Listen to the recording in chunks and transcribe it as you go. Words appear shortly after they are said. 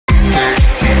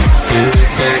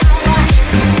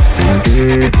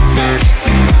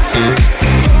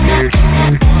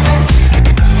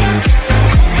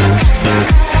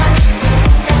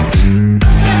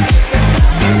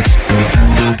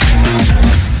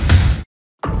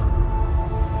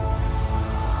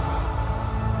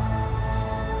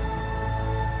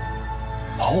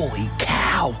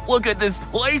Look at this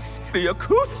place. The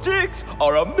acoustics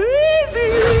are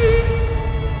amazing.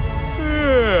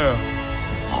 Yeah.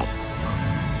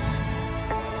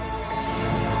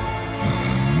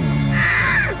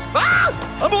 Ah!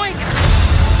 I'm awake.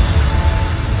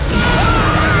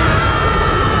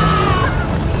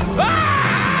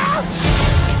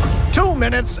 2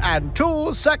 minutes and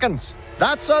 2 seconds.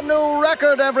 That's a new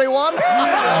record, everyone.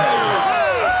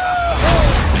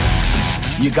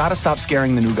 You gotta stop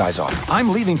scaring the new guys off.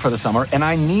 I'm leaving for the summer, and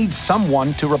I need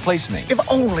someone to replace me. If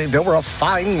only there were a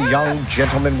fine young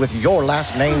gentleman with your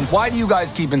last name. Why do you guys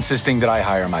keep insisting that I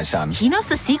hire my son? He knows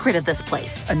the secret of this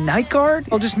place. A night guard?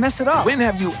 I'll just mess it up. When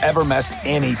have you ever messed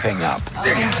anything up?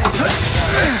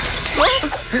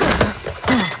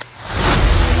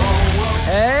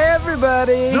 Hey,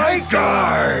 everybody! Night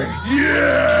guard!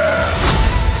 Yeah!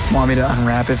 Want me to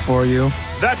unwrap it for you?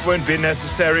 That won't be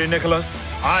necessary,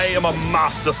 Nicholas. I am a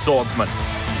master swordsman.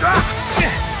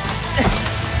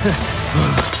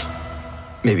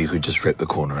 Maybe you could just rip the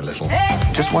corner a little.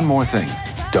 Just one more thing.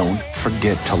 Don't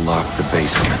forget to lock the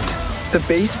basement. The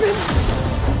basement?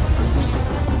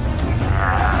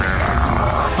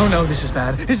 Oh no, this is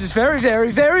bad. This is very,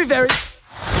 very, very, very...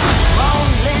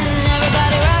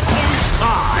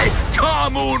 I,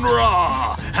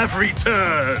 Kahmunrah, have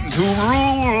returned to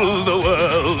rule the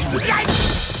world.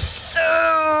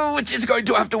 Oh, which is going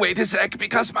to have to wait a sec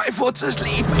because my foot's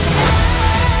asleep.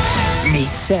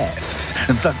 Meet Seth,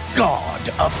 the god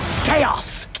of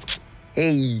chaos.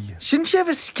 Hey. Shouldn't you have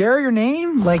a scarier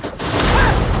name? Like...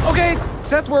 Ah! Okay,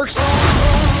 Seth works.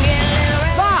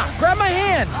 Ah, grab my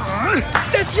hand.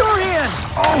 That's your hand.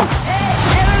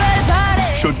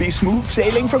 Should be smooth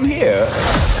sailing from here.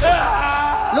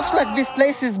 Looks like this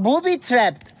place is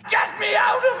booby-trapped. Get me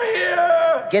out of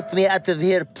here! Get me out of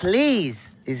here, please,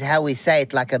 is how we say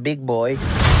it like a big boy.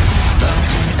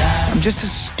 I'm just a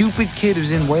stupid kid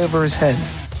who's in way over his head.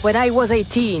 When I was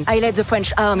 18, I led the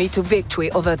French army to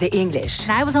victory over the English.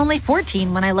 And I was only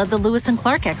 14 when I led the Lewis and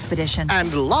Clark expedition.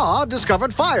 And Law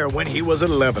discovered fire when he was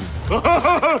 11.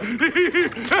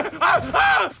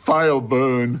 Fire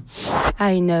burn.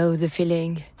 I know the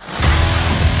feeling.